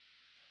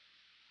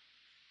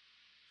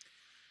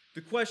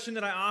The question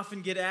that I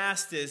often get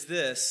asked is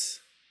this: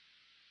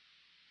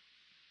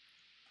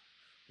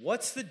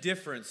 what's the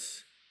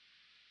difference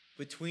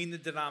between the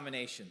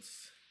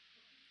denominations?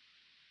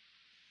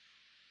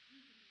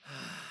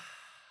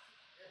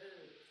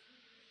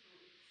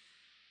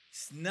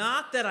 It's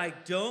not that I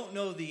don't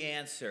know the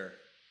answer.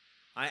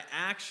 I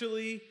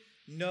actually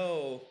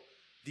know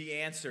the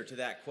answer to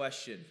that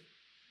question.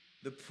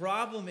 The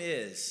problem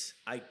is,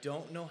 I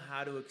don't know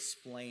how to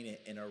explain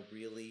it in a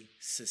really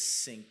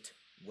succinct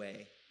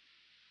way.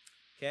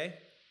 Okay?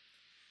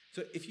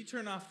 So if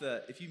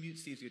you mute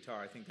Steve's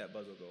guitar, I think that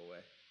buzz will go away.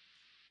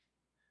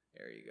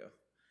 There you go.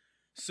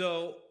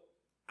 So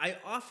I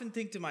often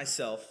think to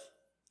myself,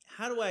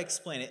 how do I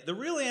explain it? The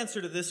real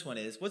answer to this one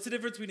is, what's the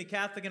difference between a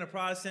Catholic and a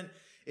Protestant?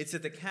 It's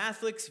that the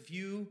Catholics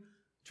view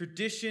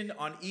tradition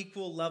on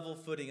equal level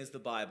footing as the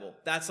Bible.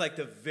 That's like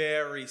the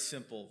very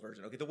simple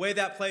version. Okay, the way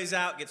that plays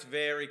out gets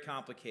very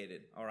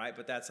complicated, all right?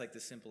 But that's like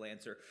the simple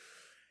answer.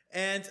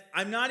 And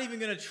I'm not even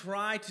going to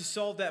try to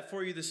solve that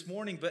for you this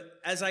morning, but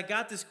as I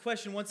got this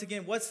question, once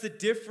again, what's the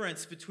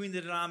difference between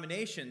the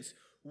denominations?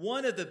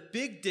 One of the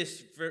big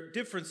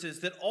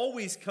differences that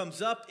always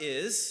comes up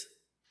is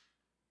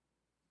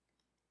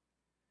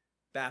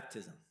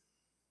baptism.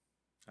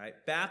 All right?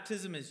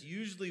 Baptism is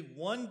usually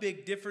one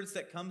big difference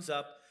that comes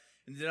up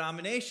in the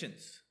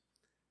denominations.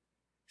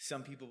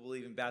 Some people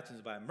believe in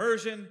baptism by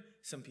immersion.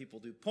 Some people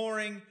do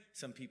pouring.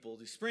 Some people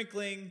do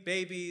sprinkling,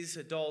 babies,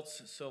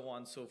 adults, so on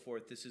and so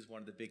forth. This is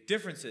one of the big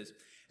differences.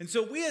 And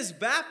so we as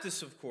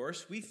Baptists, of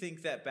course, we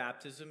think that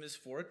baptism is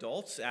for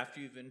adults after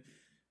you've been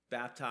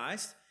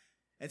baptized.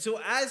 And so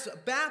as a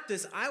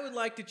Baptist, I would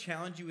like to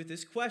challenge you with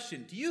this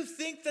question. Do you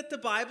think that does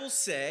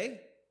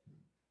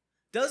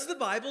the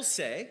Bible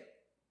say,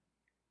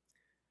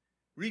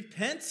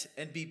 repent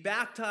and be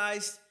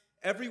baptized,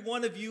 every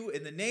one of you,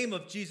 in the name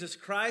of Jesus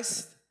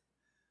Christ,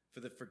 for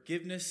the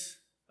forgiveness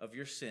of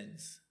your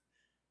sins?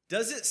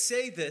 Does it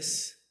say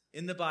this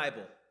in the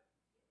Bible?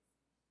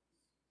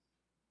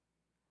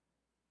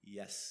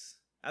 Yes,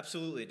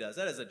 absolutely it does.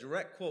 That is a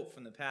direct quote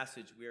from the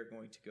passage we are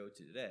going to go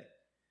to today.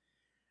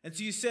 And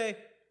so you say,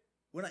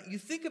 when you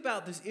think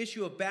about this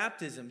issue of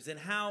baptisms and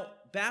how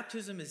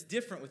baptism is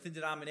different within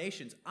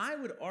denominations, I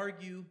would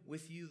argue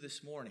with you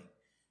this morning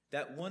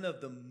that one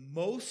of the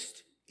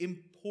most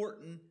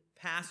important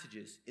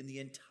passages in the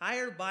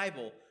entire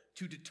Bible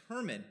to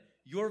determine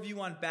your view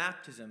on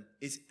baptism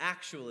is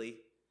actually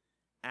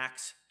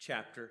Acts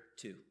chapter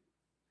 2.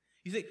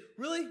 You think,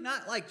 really?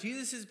 Not like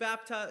Jesus'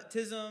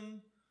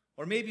 baptism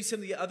or maybe some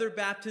of the other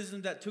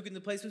baptisms that took into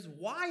place?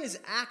 Why is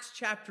Acts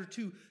chapter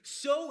 2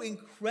 so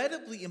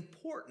incredibly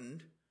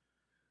important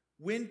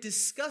when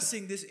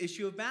discussing this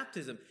issue of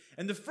baptism?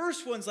 And the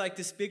first one's like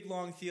this big,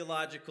 long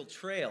theological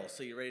trail.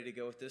 So you ready to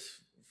go with this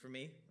for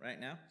me right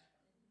now?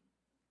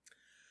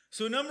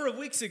 So a number of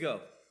weeks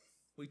ago,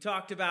 we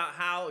talked about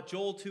how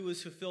Joel 2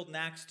 is fulfilled in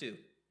Acts 2.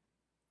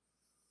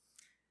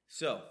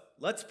 So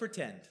let's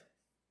pretend,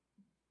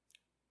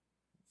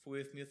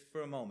 with me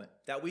for a moment,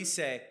 that we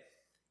say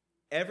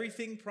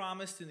everything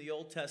promised in the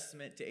Old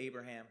Testament to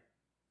Abraham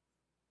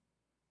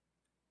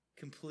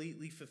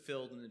completely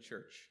fulfilled in the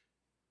church.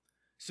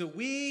 So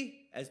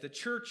we, as the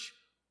church,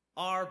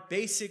 are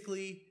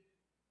basically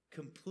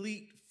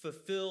complete,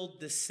 fulfilled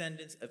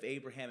descendants of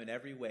Abraham in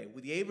every way.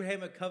 The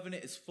Abrahamic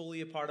covenant is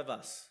fully a part of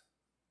us.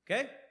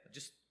 Okay?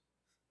 Just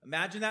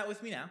imagine that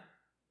with me now.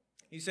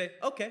 You say,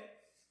 okay,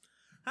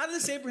 how does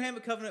this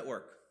Abrahamic covenant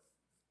work?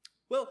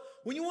 Well,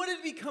 when you wanted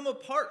to become a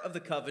part of the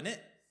covenant,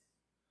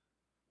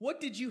 what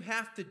did you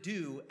have to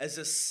do as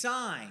a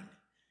sign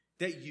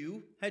that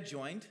you had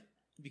joined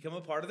and become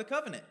a part of the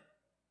covenant?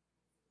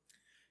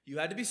 You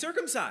had to be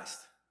circumcised.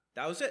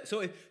 That was it.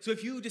 So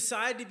if you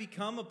decide to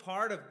become a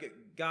part of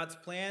God's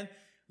plan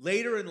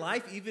later in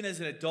life, even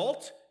as an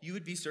adult, you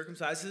would be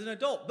circumcised as an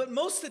adult. But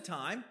most of the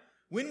time,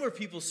 when were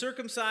people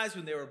circumcised?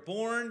 When they were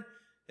born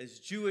as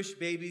Jewish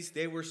babies,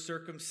 they were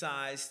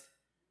circumcised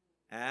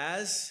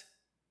as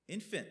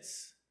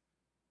infants.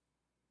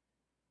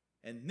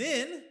 And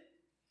then,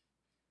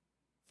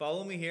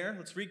 follow me here,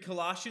 let's read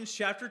Colossians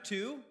chapter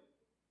 2.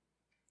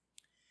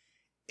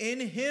 In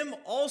him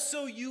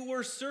also you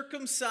were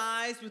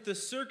circumcised with the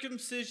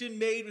circumcision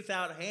made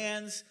without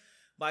hands,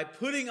 by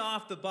putting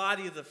off the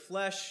body of the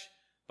flesh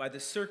by the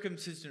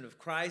circumcision of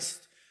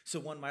Christ. So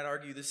one might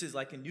argue this is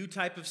like a new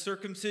type of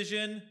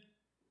circumcision.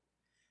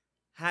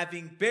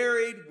 Having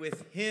buried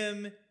with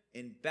him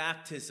in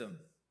baptism,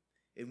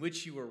 in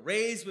which you were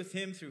raised with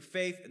him through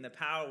faith in the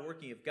power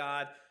working of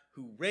God,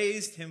 who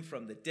raised him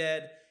from the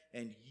dead,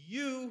 and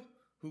you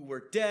who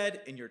were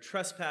dead in your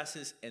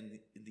trespasses and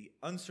in the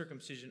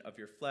uncircumcision of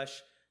your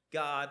flesh,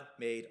 God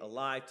made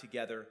alive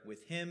together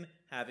with him,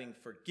 having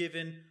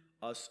forgiven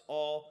us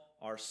all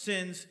our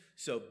sins.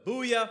 So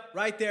booyah,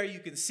 right there you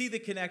can see the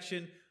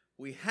connection.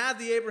 We have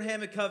the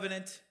Abrahamic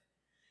covenant.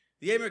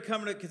 The Abrahamic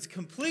covenant is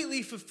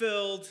completely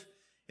fulfilled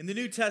in the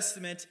New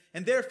Testament,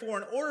 and therefore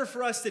in order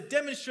for us to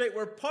demonstrate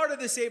we're part of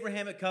this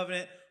Abrahamic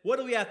covenant, what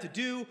do we have to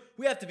do?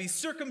 We have to be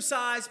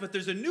circumcised, but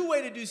there's a new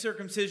way to do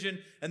circumcision,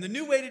 and the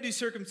new way to do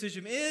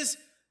circumcision is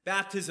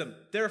Baptism,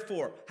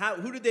 therefore,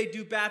 who did they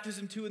do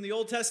baptism to in the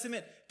Old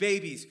Testament?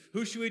 Babies.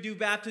 Who should we do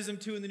baptism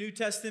to in the New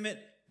Testament?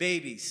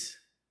 Babies.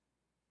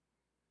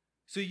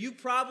 So you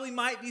probably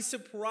might be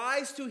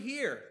surprised to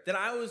hear that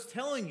I was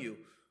telling you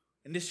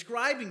and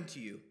describing to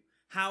you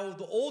how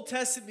the Old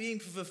Testament being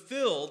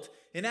fulfilled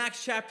in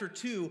Acts chapter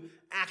 2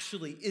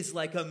 actually is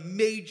like a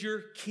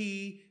major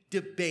key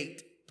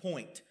debate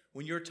point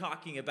when you're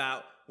talking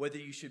about whether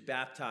you should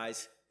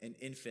baptize an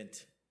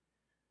infant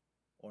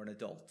or an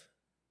adult.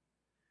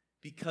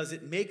 Because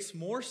it makes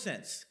more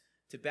sense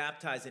to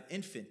baptize an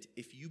infant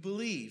if you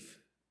believe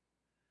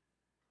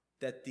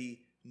that the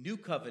new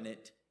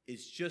covenant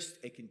is just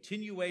a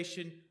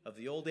continuation of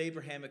the old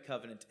Abrahamic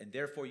covenant, and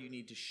therefore you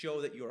need to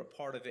show that you're a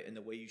part of it, and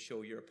the way you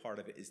show you're a part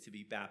of it is to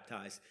be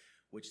baptized,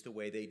 which the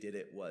way they did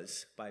it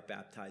was by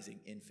baptizing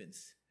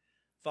infants.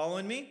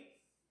 Following me?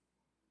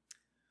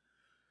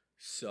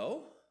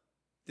 So,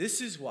 this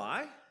is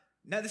why.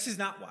 Now, this is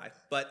not why,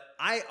 but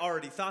I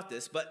already thought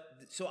this,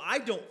 so I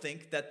don't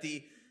think that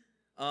the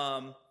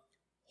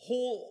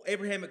whole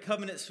Abrahamic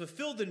covenant is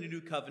fulfilled in the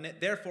new covenant.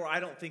 Therefore,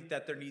 I don't think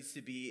that there needs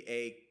to be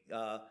a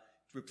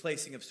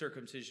replacing of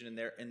circumcision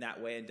in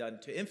that way and done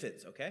to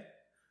infants, okay?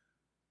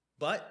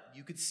 But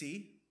you could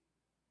see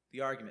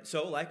the argument.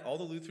 So, like all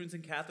the Lutherans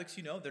and Catholics,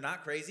 they're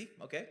not crazy,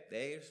 okay?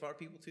 They're smart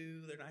people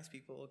too. They're nice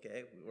people,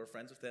 okay? We're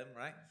friends with them,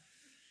 right?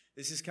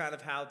 This is kind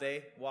of how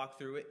they walk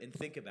through it and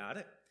think about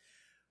it.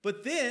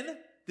 But then,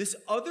 this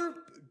other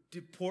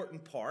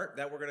important part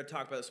that we're going to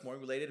talk about this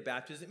morning related to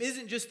baptism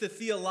isn't just the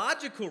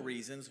theological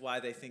reasons why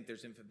they think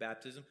there's infant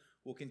baptism.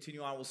 We'll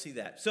continue on. We'll see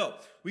that. So,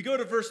 we go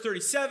to verse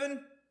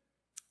 37.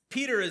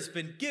 Peter has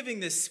been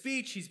giving this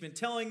speech. He's been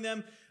telling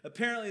them.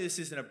 Apparently, this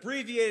is an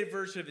abbreviated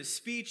version of his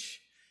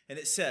speech. And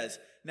it says,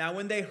 now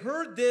when they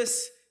heard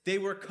this, they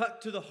were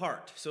cut to the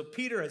heart. So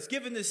Peter has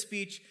given this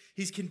speech.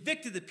 He's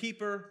convicted the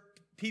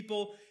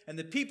people. And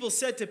the people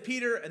said to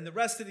Peter and the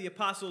rest of the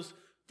apostles,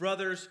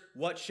 brothers,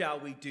 what shall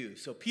we do?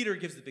 So Peter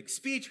gives the big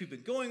speech. We've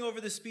been going over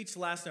this speech the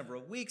last number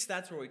of weeks.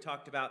 That's where we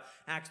talked about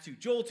Acts 2,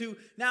 Joel 2.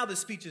 Now the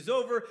speech is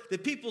over. The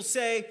people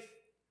say,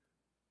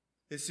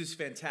 this is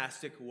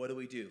fantastic. What do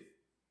we do?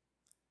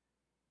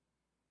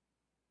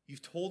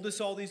 You've told us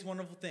all these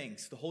wonderful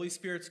things. The Holy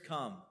Spirit's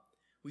come.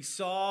 We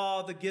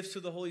saw the gifts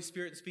of the Holy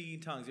Spirit and speaking in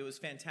tongues. It was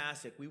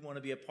fantastic. We want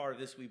to be a part of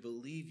this. We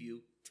believe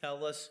you.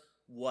 Tell us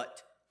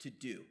what to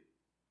do.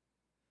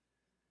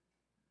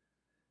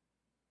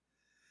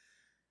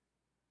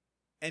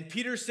 And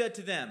Peter said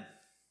to them,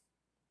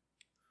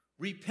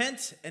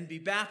 repent and be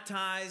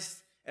baptized,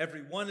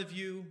 every one of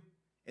you,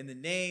 in the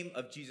name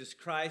of Jesus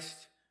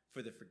Christ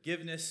for the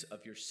forgiveness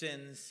of your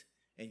sins,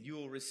 and you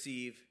will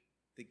receive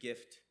the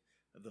gift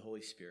of the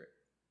Holy Spirit.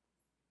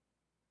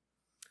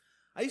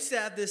 I used to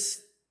have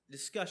this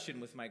discussion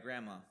with my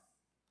grandma.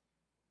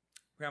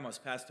 Grandma's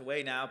passed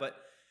away now, but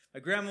my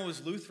grandma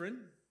was Lutheran.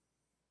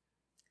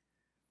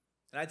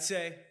 And I'd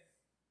say,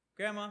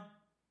 Grandma,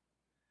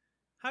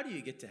 how do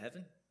you get to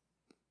heaven?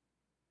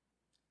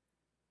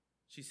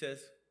 She says,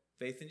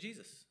 faith in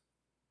Jesus.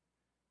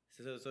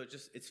 So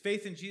it's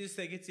faith in Jesus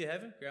that gets you to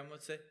heaven? Grandma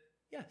would say,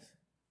 yes.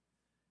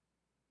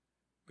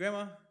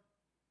 Grandma,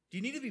 do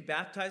you need to be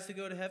baptized to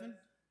go to heaven?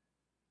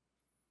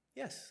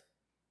 Yes.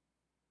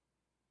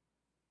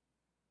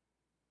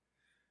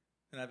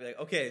 And I'd be like,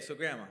 okay, so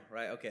Grandma,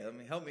 right? Okay,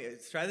 help me.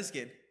 Let's try this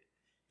again.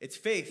 It's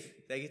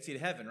faith that gets you to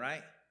heaven,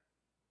 right?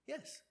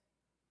 Yes.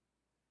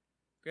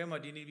 Grandma,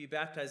 do you need to be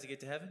baptized to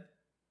get to heaven?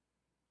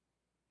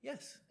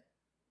 Yes.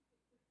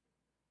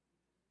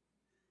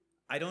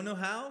 I don't know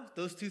how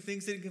those two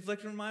things didn't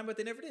conflict in my mind, but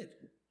they never did.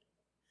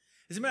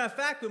 As a matter of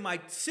fact, when my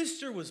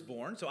sister was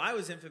born, so I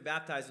was infant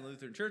baptized in the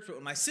Lutheran church, but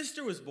when my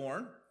sister was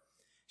born,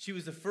 she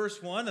was the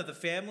first one of the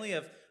family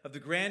of the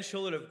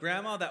grandchildren of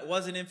Grandma that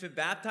wasn't infant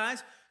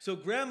baptized. So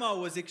Grandma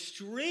was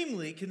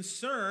extremely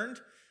concerned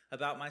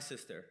about my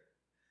sister.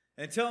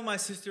 And until my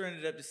sister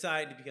ended up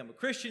deciding to become a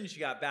Christian, she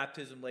got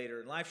baptism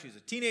later in life. She was a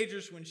teenager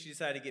when she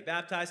decided to get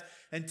baptized.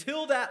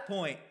 Until that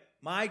point,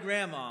 my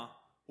grandma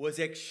was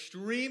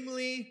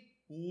extremely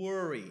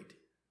worried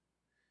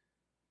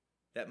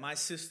that my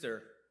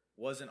sister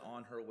wasn't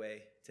on her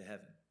way to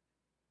heaven.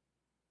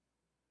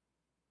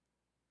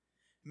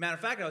 Matter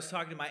of fact, I was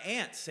talking to my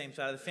aunt, same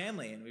side of the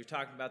family, and we were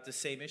talking about the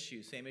same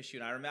issue.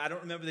 And I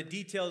don't remember the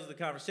details of the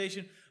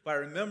conversation, but I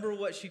remember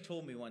what she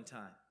told me one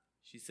time.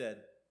 She said,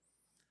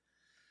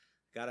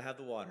 got to have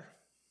the water.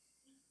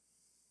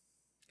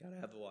 Got to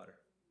have the water.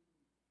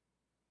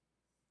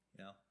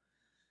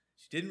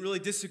 She didn't really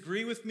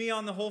disagree with me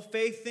on the whole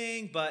faith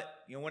thing, but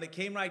when it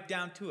came right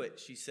down to it,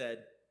 she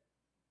said,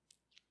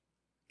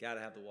 got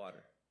to have the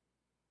water.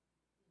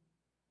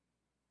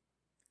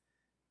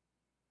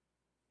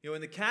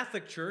 In the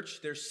Catholic Church,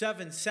 there's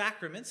 7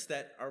 sacraments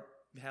that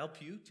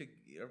help you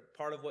are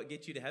part of what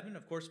gets you to heaven.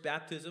 Of course,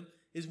 baptism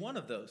is one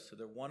of those. So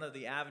they're one of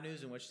the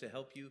avenues in which to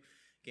help you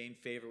gain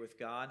favor with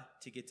God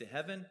to get to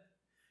heaven.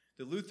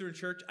 The Lutheran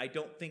Church, I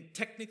don't think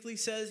technically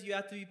says you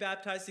have to be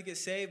baptized to get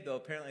saved, though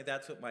apparently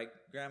that's what my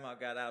grandma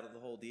got out of the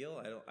whole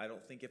deal. I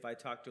don't think if I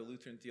talked to a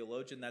Lutheran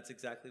theologian, that's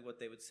exactly what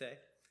they would say.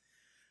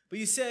 But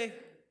you say,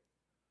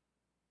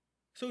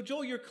 So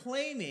Joel, you're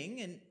claiming,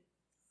 and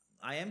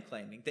I am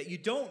claiming, that you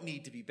don't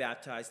need to be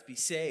baptized to be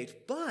saved,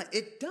 but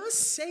it does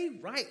say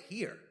right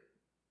here,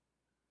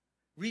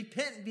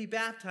 repent and be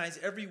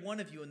baptized, every one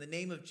of you, in the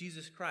name of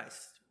Jesus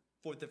Christ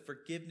for the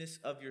forgiveness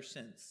of your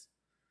sins.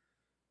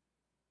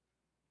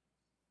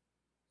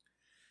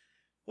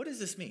 What does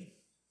this mean?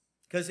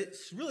 Because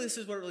this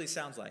is what it really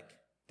sounds like.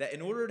 That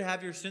in order to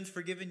have your sins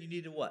forgiven, you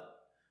need to what?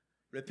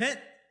 Repent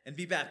and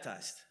be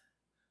baptized.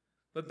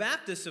 But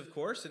Baptists, of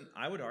course, and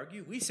I would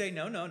argue, we say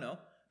no.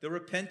 The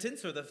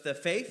repentance or the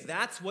faith,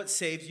 that's what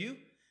saves you.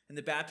 And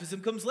the baptism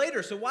comes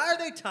later. So why are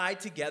they tied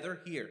together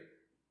here?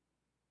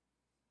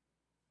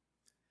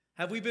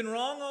 Have we been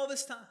wrong all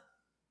this time?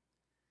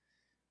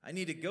 I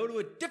need to go to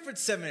a different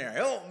seminary.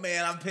 Oh,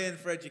 man, I'm paying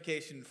for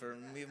education for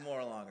even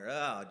more longer.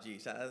 Oh,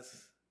 geez.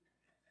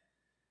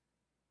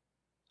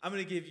 I'm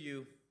going to give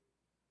you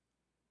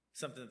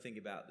something to think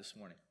about this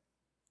morning.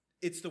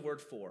 It's the word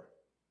for.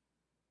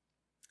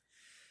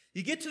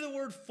 You get to the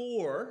word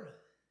for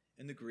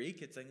in the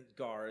Greek, it's like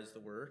gar is the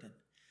word. And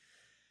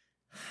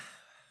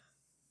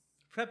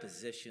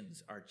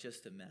prepositions are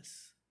just a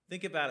mess.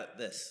 Think about it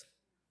this.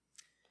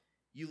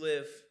 You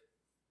live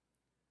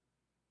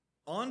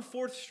on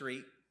 4th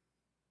Street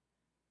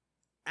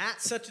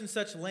at such and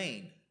such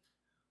lane.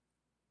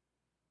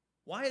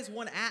 Why is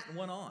one at and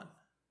one on?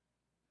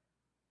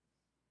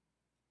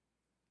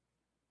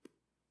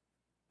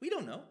 We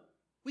don't know.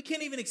 We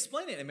can't even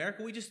explain it in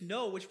America. We just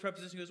know which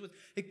preposition goes with.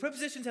 Like,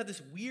 prepositions have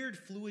this weird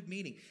fluid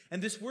meaning.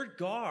 And this word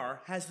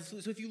gar has this.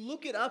 So if you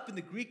look it up in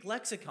the Greek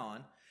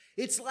lexicon,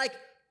 it's like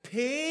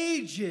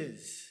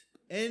pages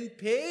and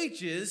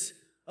pages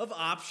of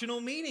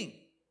optional meaning.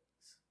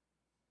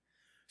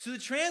 So the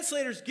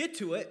translators get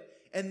to it,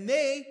 and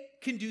they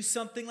can do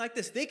something like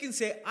this. They can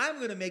say, I'm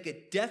going to make a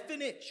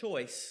definite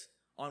choice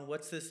on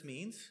what this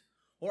means.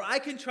 Or I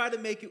can try to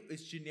make it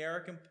as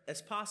generic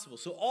as possible.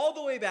 So all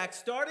the way back,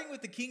 starting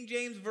with the King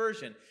James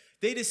Version,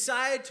 they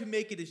decided to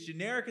make it as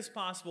generic as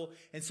possible.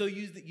 And so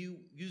you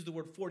use the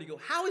word for to go,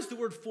 how is the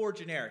word for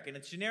generic? And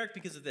it's generic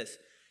because of this.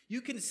 You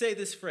can say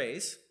this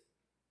phrase,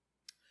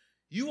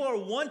 you are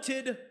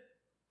wanted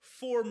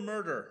for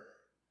murder.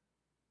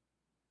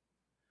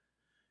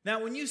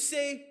 Now, when you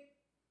say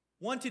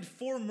wanted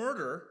for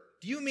murder,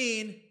 do you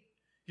mean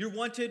you're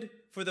wanted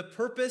for the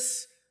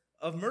purpose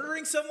of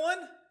murdering someone?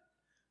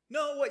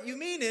 No, what you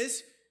mean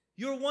is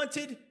you're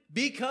wanted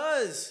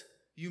because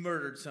you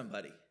murdered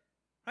somebody.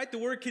 Right? The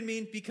word can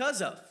mean because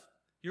of.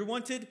 You're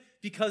wanted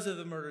because of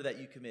the murder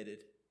that you committed.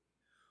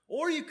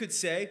 Or you could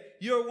say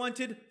you're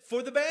wanted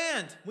for the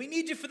band. We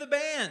need you for the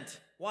band.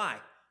 Why?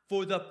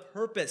 For the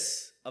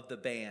purpose of the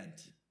band.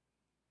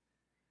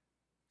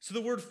 So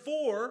the word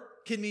for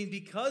can mean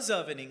because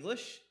of in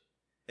English.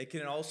 It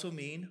can also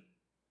mean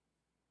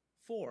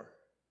for.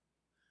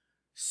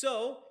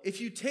 So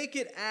if you take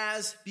it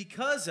as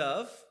because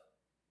of,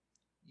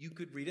 you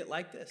could read it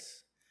like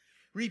this.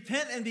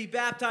 Repent and be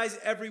baptized,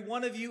 every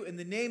one of you, in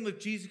the name of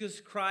Jesus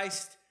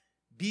Christ,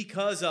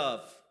 because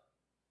of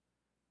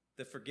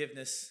the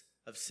forgiveness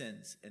of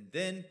sins. And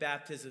then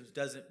baptism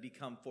doesn't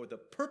become for the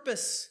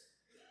purpose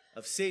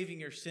of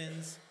saving your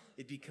sins.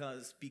 It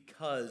becomes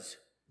because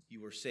you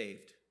were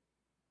saved.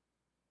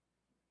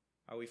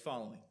 Are we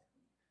following?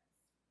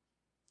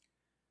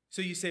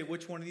 So you say,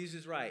 which one of these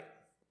is right?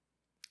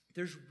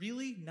 There's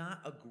really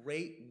not a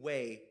great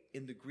way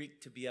in the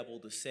Greek to be able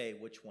to say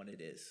which one it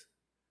is.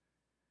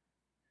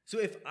 So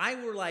if I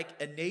were like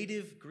a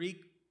native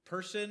Greek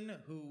person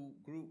who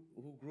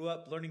grew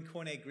up learning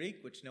Koine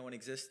Greek, which no one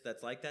exists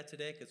that's like that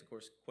today, because of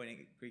course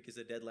Koine Greek is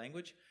a dead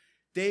language,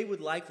 they would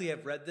likely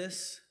have read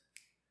this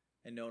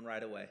and known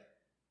right away.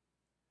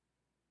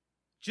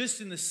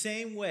 Just in the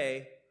same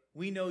way,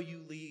 we know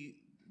you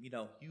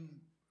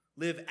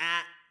live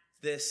at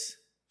this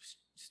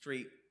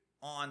street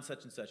on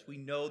such and such. We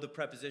know the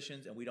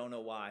prepositions and we don't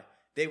know why.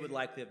 They would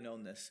likely have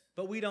known this,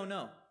 but we don't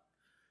know.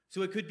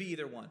 So it could be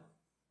either one.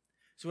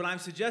 So what I'm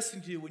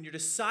suggesting to you, when you're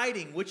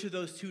deciding which of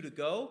those two to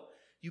go,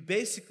 you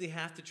basically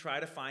have to try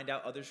to find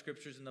out other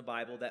scriptures in the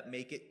Bible that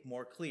make it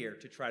more clear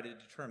to try to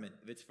determine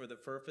if it's for the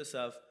purpose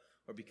of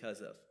or because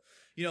of.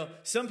 You know,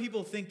 some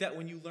people think that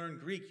when you learn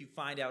Greek, you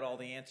find out all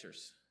the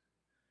answers.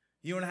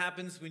 You know what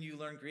happens when you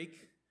learn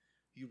Greek?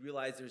 You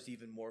realize there's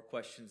even more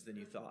questions than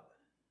you thought.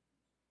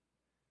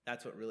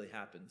 That's what really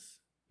happens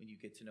when you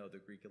get to know the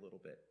Greek a little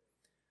bit.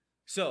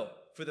 So,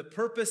 for the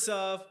purpose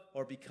of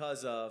or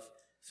because of,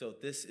 so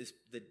this is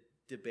the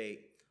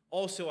debate.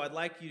 Also, I'd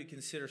like you to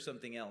consider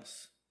something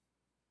else.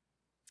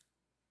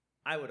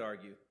 I would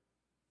argue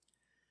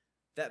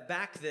that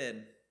back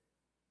then,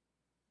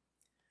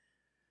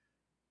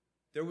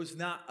 there was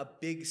not a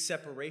big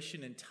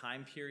separation in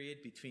time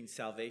period between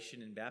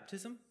salvation and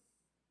baptism.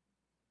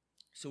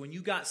 So when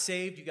you got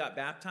saved, you got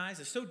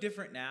baptized. It's so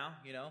different now,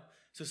 you know.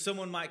 So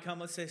someone might come,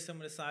 let's say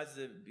someone decides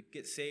to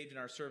get saved in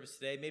our service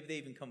today. Maybe they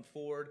even come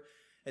forward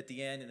at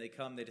the end and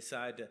they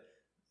decide to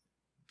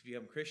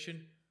become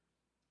Christian.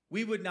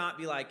 We would not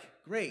be like,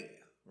 great,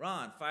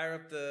 Ron, fire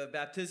up the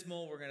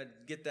baptismal. We're going to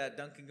get that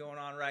dunking going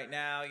on right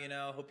now.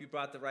 Hope you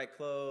brought the right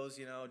clothes.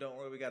 Don't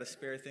worry, we got a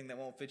spare thing that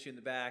won't fit you in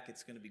the back.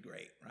 It's going to be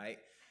great, right?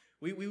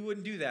 We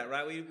wouldn't do that,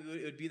 right?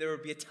 There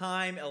would be a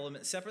time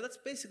element separate. That's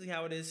basically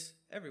how it is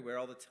everywhere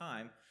all the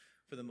time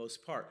for the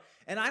most part.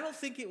 And I don't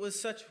think it was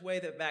such a way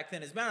that back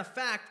then. As a matter of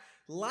fact,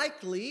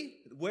 likely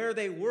where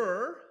they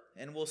were,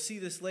 and we'll see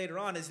this later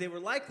on, is they were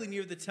likely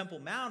near the Temple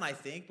Mount, I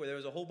think, where there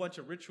was a whole bunch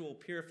of ritual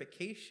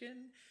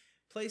purification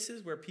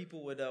places where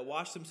people would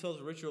wash themselves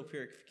with ritual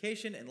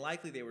purification, and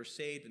likely they were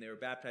saved and they were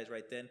baptized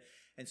right then.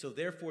 And so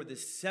therefore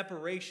this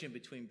separation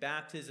between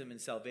baptism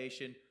and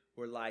salvation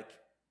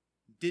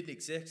didn't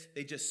exist.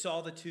 They just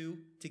saw the two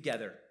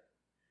together.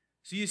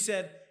 So you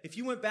said, if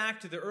you went back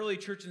to the early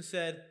church and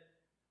said,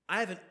 I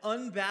have an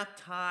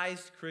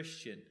unbaptized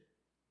Christian,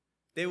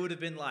 they would have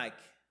been like,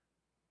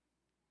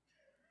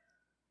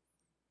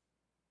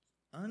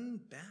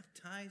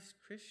 unbaptized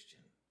Christian?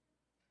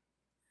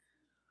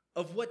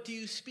 Of what do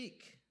you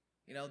speak?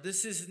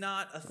 This is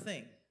not a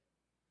thing.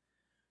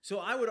 So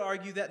I would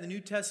argue that in the New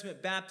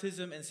Testament,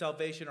 baptism and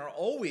salvation are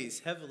always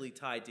heavily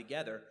tied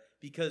together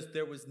because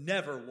there was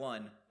never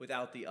one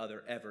without the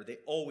other ever. They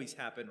always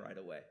happened right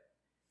away.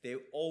 They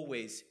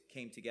always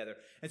came together.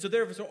 And so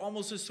there's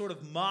almost a sort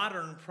of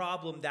modern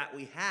problem that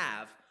we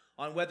have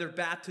on whether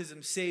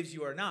baptism saves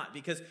you or not.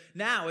 Because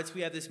now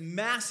we have this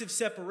massive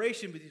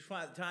separation between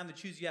the time to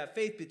choose you have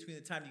faith between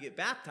the time you get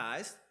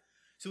baptized.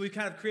 So we've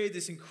kind of created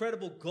this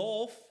incredible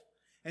gulf,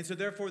 and so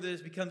therefore there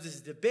becomes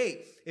this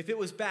debate. If it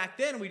was back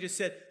then, we just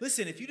said,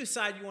 listen, if you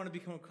decide you want to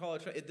become a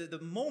college, the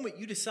moment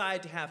you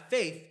decide to have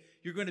faith,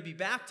 you're going to be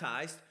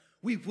baptized,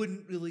 we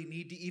wouldn't really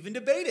need to even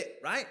debate it,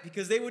 right?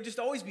 Because they would just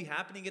always be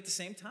happening at the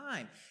same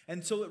time.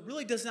 And so it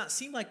really does not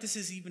seem like this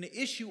is even an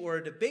issue or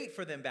a debate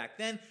for them back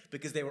then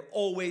because they were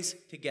always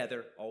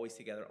together, always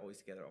together, always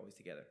together, always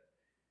together.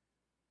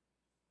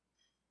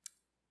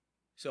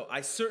 So I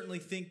certainly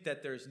think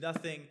that there's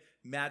nothing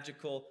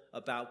magical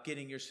about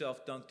getting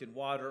yourself dunked in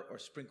water or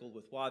sprinkled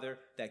with water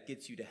that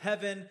gets you to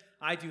heaven.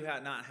 I do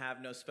not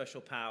have no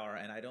special power,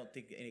 and I don't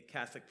think any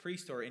Catholic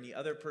priest or any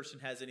other person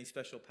has any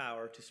special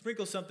power to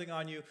sprinkle something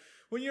on you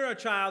when you're a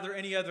child or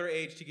any other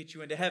age to get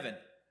you into heaven.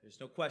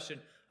 There's no question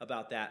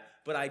about that.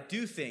 But I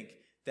do think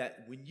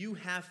that when you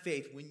have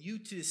faith, when you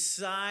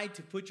decide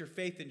to put your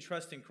faith and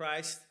trust in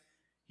Christ,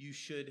 you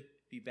should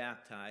be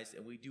baptized.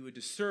 And we do a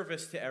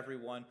disservice to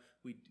everyone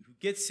who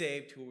gets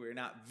saved who we're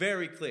not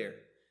very clear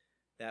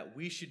that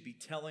we should be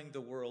telling the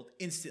world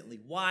instantly.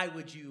 Why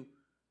would you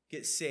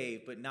get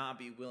saved but not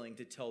be willing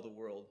to tell the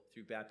world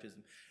through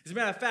baptism? As a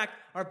matter of fact,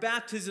 our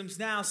baptisms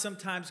now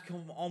sometimes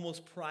become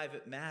almost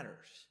private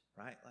matters,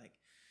 right? Like,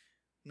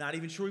 not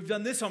even sure we've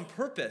done this on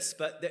purpose,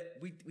 but that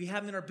we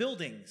have them in our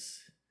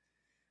buildings.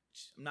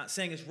 I'm not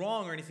saying it's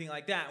wrong or anything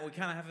like that. We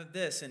kind of have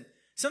this, and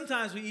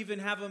sometimes we even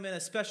have them in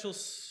a special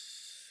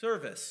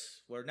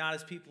service where not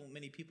as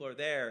many people are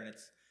there, and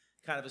it's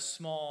kind of a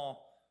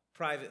small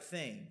private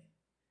thing.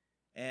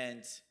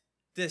 And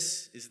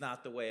this is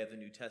not the way of the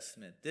New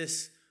Testament.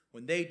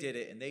 When they did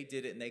it, and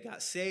they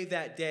got saved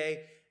that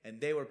day, and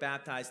they were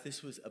baptized,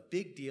 this was a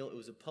big deal. It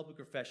was a public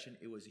profession.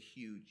 It was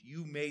huge.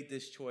 You made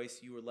this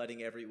choice. You were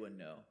letting everyone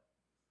know.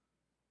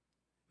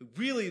 But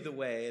really, the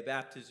way a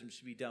baptism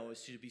should be done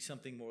should be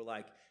something more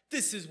like,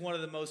 this is one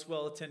of the most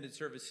well-attended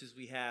services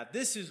we have.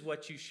 This is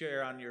what you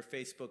share on your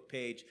Facebook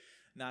page,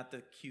 not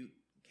the cute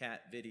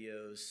cat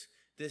videos.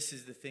 This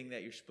is the thing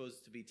that you're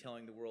supposed to be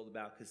telling the world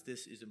about because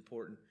this is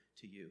important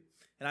to you.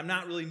 And I'm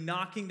not really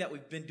knocking that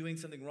we've been doing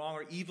something wrong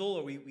or evil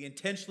or we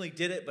intentionally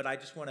did it, but I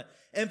just want to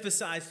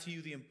emphasize to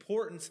you the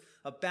importance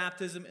of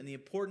baptism and the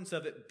importance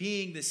of it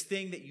being this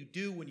thing that you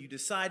do when you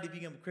decide to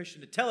become a Christian,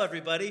 to tell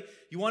everybody.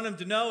 You want them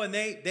to know, and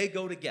they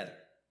go together.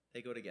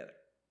 They go together.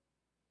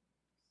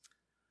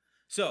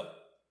 So,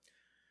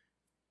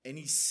 and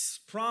he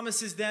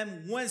promises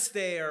them once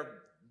they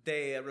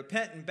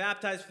repent and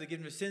baptize for the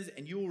forgiveness of sins,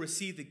 and you will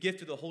receive the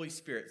gift of the Holy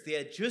Spirit. They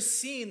had just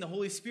seen the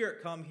Holy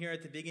Spirit come here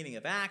at the beginning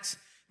of Acts.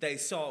 They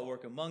saw it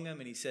work among them,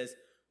 and he says,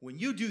 when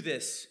you do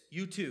this,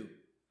 you too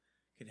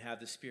can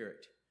have the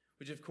Spirit.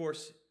 Which, of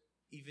course,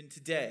 even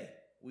today,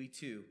 we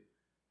too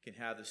can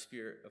have the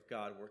Spirit of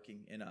God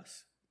working in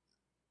us.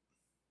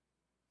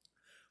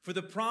 For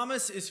the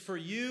promise is for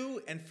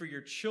you and for your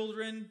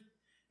children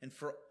and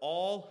for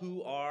all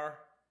who are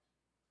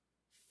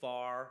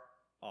far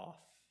off.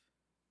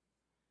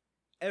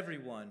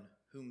 Everyone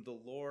whom the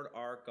Lord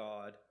our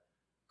God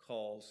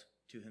calls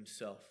to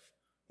himself.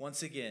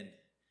 Once again,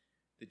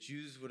 the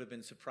Jews would have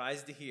been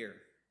surprised to hear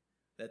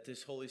that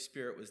this Holy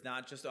Spirit was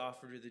not just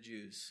offered to the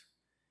Jews,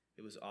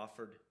 it was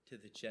offered to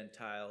the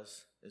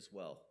Gentiles as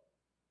well.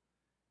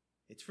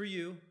 It's for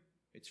you,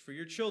 it's for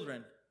your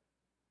children,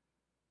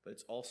 but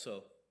it's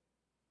also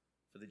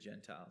for the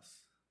Gentiles.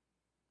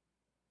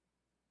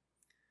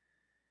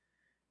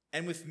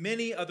 And with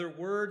many other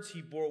words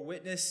he bore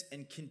witness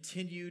and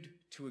continued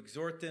to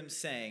exhort them,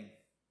 saying,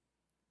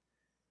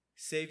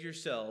 save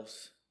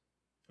yourselves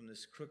from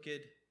this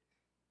crooked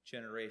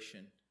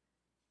generation.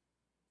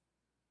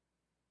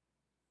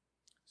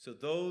 So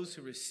those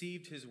who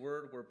received his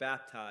word were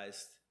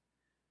baptized,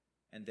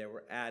 and there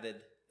were added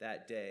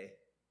that day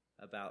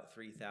about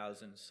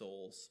 3,000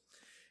 souls.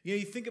 You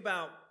think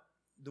about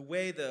the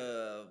way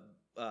the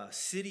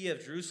city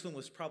of Jerusalem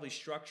was probably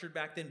structured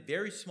back then.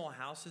 Very small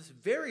houses,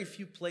 very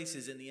few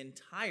places in the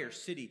entire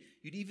city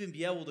you'd even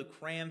be able to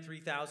cram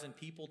 3,000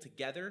 people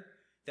together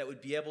that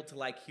would be able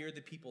to hear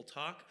the people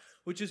talk,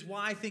 which is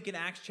why I think in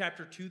Acts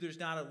chapter 2 there's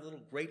not a little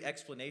great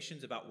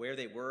explanations about where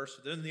they were.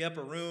 So they're in the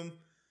upper room,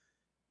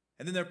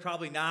 and then they're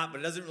probably not, but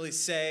it doesn't really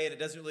say, and it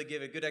doesn't really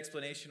give a good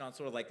explanation on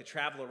sort of the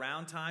travel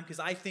around time, because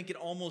I think it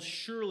almost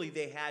surely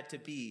they had to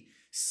be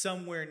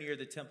somewhere near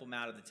the Temple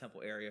Mount of the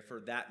temple area for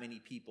that many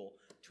people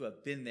to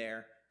have been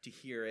there to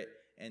hear it.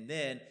 And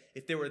then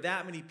if there were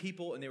that many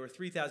people and there were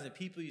 3,000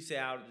 people, you say,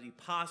 how would it be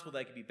possible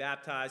that could be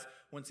baptized?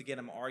 Once again,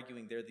 I'm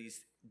arguing there are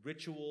these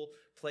ritual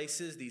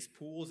places, these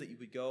pools that you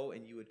would go,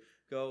 and you would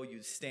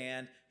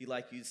stand,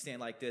 you'd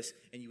stand like this,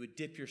 and you would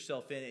dip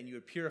yourself in, and you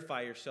would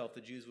purify yourself, the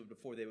Jews would,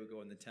 before they would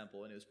go in the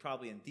temple. And it was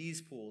probably in these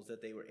pools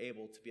that they were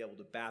able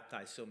to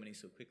baptize so many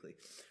so quickly.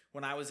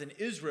 When I was in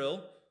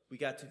Israel, we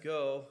got to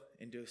go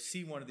and to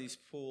see one of these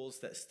pools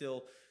that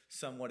still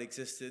somewhat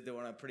existed. They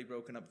were in a pretty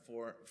broken up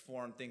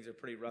form. Things are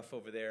pretty rough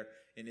over there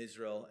in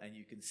Israel, and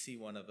you can see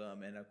one of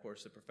them. And of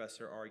course, the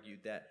professor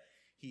argued that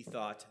he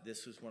thought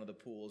this was one of the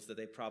pools that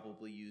they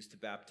probably used to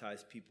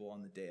baptize people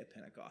on the day of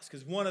Pentecost.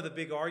 Because one of the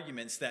big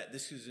arguments that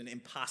this was an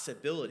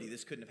impossibility,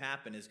 this couldn't have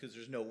happened, is because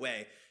there's no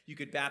way you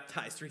could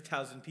baptize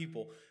 3,000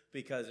 people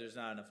because there's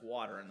not enough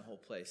water in the whole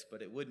place.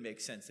 But it would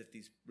make sense if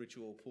these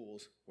ritual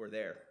pools were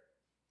there.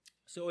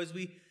 So as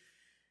we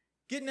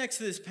get next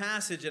to this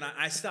passage, and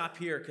I stop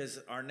here because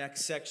our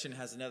next section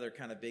has another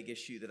kind of big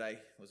issue that I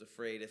was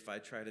afraid if I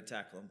try to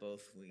tackle them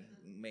both, we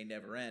may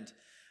never end.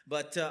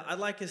 But I'd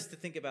like us to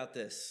think about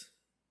this.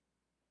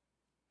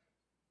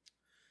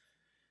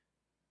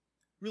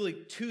 Really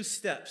two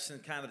steps in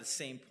kind of the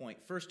same point.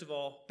 First of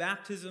all,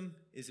 baptism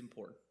is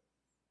important.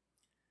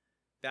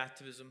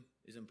 Baptism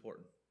is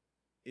important.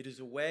 It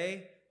is a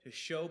way to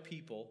show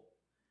people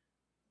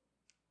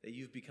that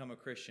you've become a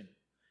Christian.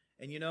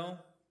 And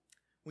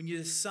when you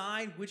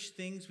decide which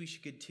things we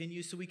should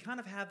continue, so we kind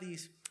of have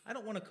these, I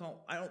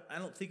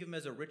don't think of them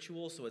as a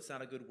ritual, so it's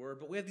not a good word,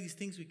 but we have these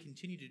things we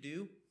continue to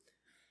do.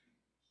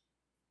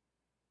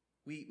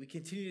 We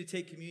continue to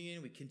take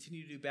communion, we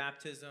continue to do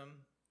baptism.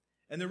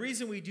 And the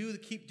reason we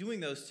keep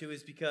doing those two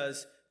is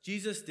because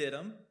Jesus did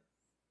them.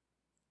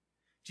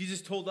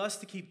 Jesus told us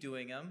to keep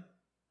doing them.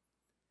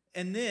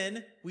 And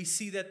then we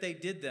see that they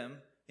did them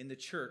in the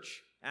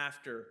church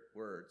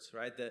afterwards,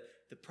 right?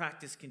 The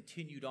practice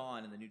continued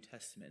on in the New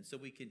Testament, so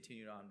we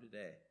continued on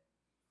today.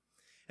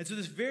 And so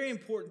this very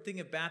important thing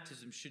of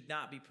baptism should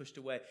not be pushed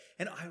away.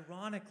 And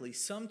ironically,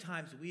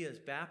 sometimes we as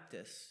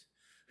Baptists,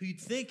 who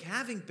you'd think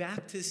having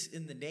Baptist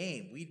in the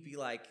name, we'd be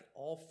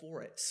all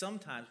for it.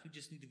 Sometimes we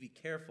just need to be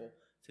careful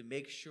to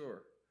make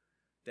sure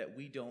that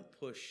we don't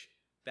push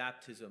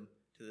baptism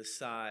to the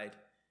side,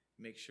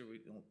 make sure we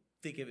don't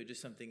think of it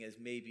just something as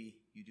maybe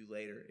you do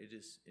later. It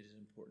is an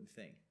important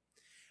thing.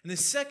 And the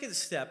second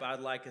step I'd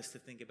like us to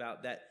think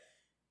about that,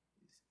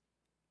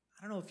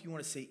 I don't know if you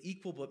want to say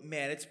equal, but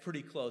man, it's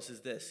pretty close,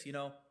 is this.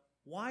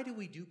 Why do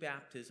we do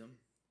baptism?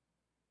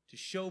 To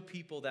show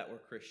people that we're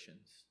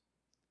Christians.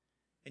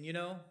 And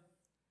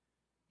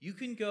you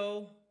can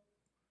go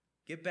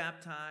get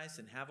baptized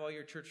and have all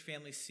your church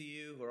family see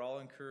you, who are all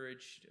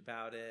encouraged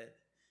about it.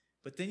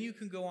 But then you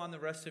can go on the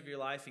rest of your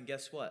life, and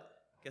guess what?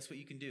 Guess what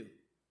you can do?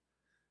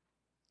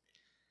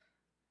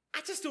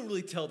 I just don't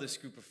really tell this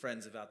group of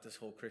friends about this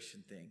whole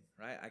Christian thing,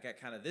 right? I got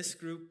kind of this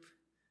group,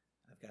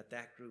 I've got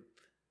that group,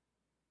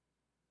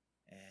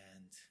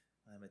 and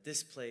when I'm at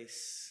this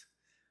place,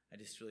 I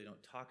just really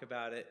don't talk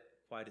about it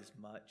quite as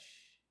much.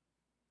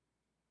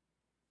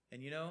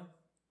 And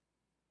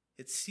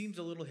it seems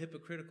a little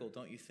hypocritical,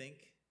 don't you think?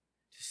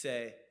 To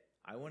say,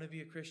 I want to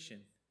be a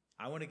Christian.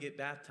 I want to get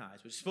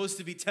baptized. We're supposed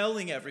to be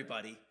telling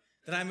everybody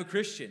that I'm a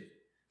Christian.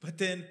 But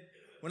then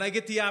when I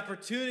get the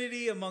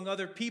opportunity among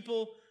other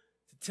people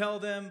to tell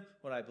them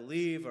what I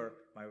believe or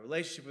my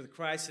relationship with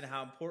Christ and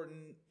how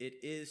important it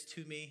is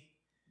to me,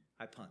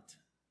 I punt.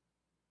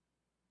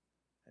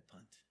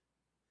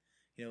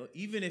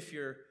 Even if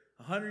you're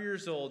 100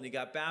 years old and you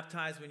got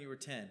baptized when you were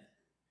 10,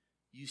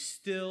 you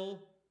still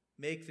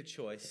make the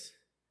choice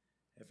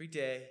every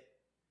day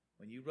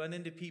when you run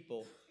into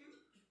people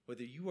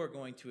whether you are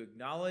going to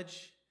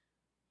acknowledge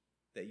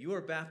that you are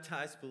a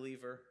baptized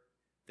believer,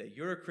 that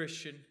you're a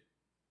Christian,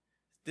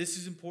 this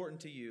is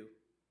important to you,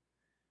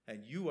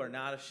 and you are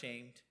not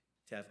ashamed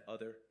to have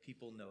other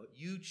people know it.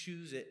 You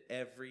choose it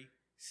every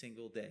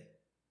single day.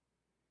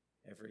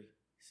 Every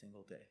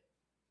single day.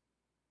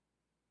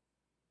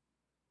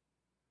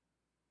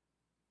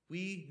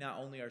 We not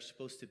only are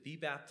supposed to be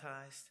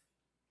baptized,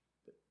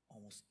 but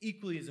almost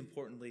equally as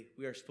importantly,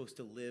 we are supposed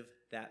to live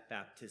that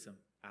baptism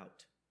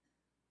out.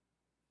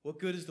 What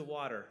good is the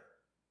water?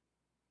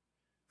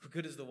 What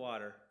good is the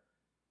water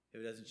if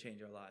it doesn't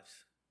change our lives?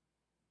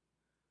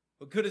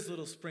 What good is a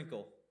little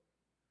sprinkle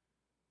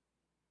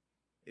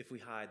if we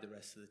hide the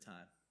rest of the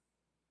time?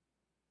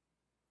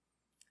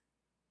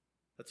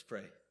 Let's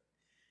pray.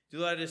 Dear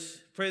Lord, I just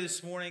pray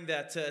this morning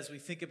that as we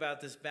think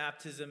about this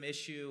baptism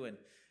issue and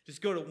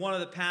just go to one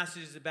of the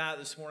passages about it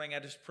this morning, I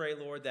just pray,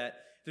 Lord,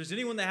 that if there's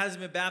anyone that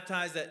hasn't been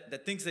baptized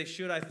that thinks they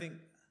should, I think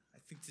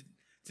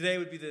today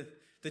would be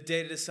the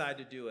day to decide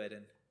to do it.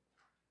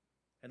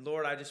 And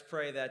Lord, I just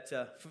pray that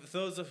for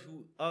those of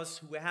us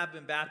who have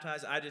been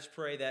baptized, I just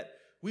pray that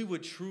we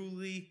would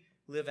truly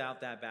live out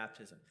that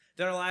baptism,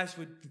 that our lives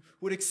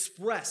would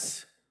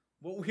express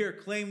what we are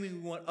claiming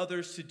we want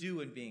others to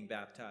do in being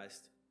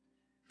baptized,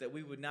 that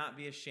we would not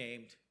be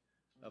ashamed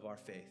of our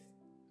faith.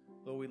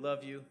 Lord, we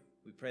love you.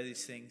 We pray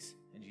these things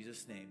in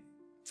Jesus' name.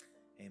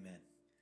 Amen.